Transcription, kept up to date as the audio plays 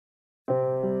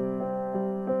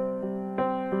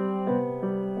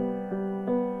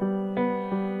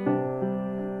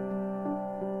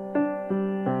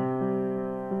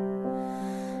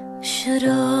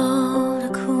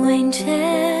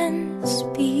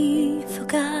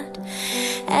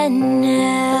and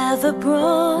never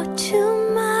brought to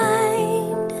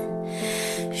mind.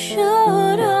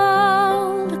 Should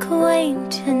old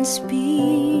acquaintance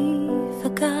be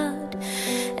forgot,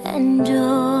 and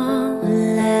all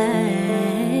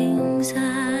lang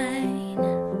syne?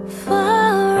 For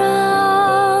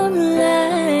auld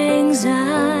lang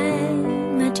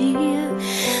syne, my dear,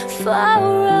 for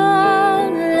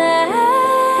auld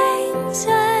lang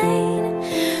syne,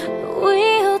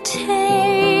 we'll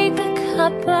take a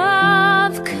cup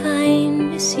of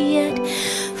kindness yet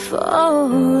for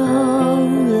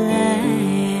auld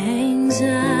lang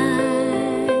syne.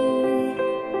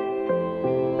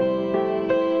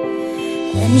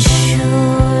 And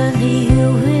surely you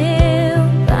will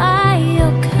buy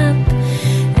your cup,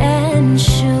 and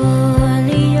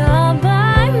surely you'll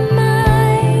buy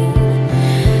mine,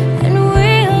 and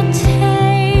we'll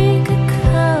take a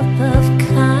cup of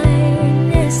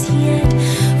kindness yet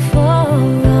for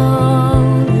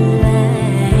auld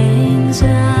lang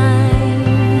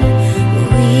syne.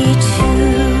 We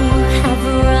two have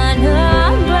run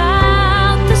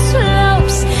about the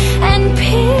slopes and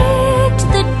picked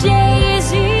the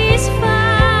daisies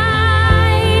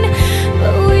fine,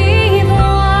 but we've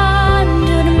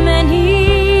wandered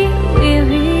many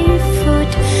weary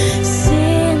foot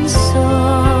since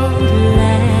auld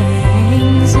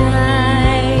lang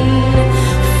syne.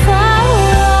 For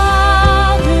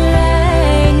auld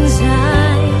lang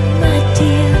syne, my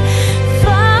dear,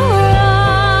 for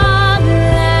auld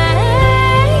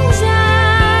lang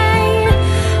syne,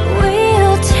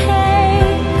 we'll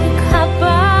take a cup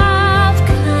of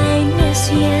kindness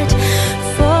yet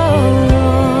for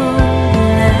auld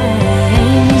lang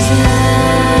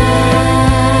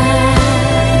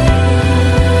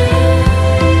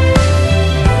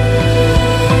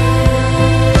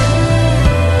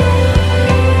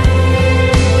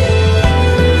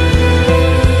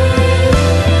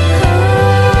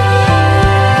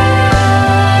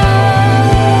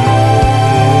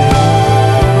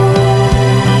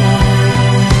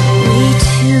We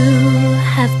two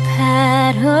have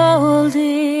paddled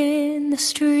in the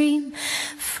stream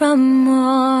from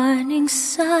morning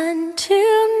sun to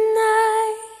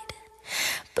night,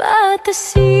 but the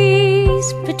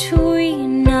seas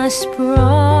between us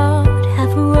broad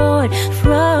have roared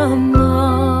from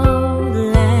auld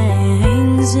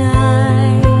lang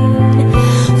syne.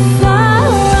 For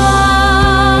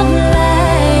auld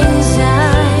lang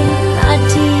syne, my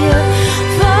dear,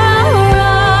 for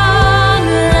auld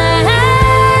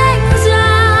lang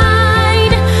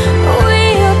syne,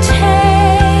 we'll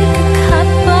take a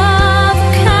cup of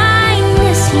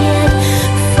kindness yet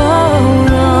for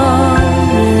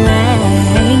auld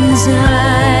lang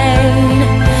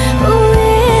syne.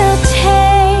 We'll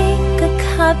take a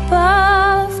cup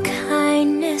of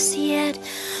kindness yet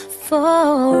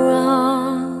for auld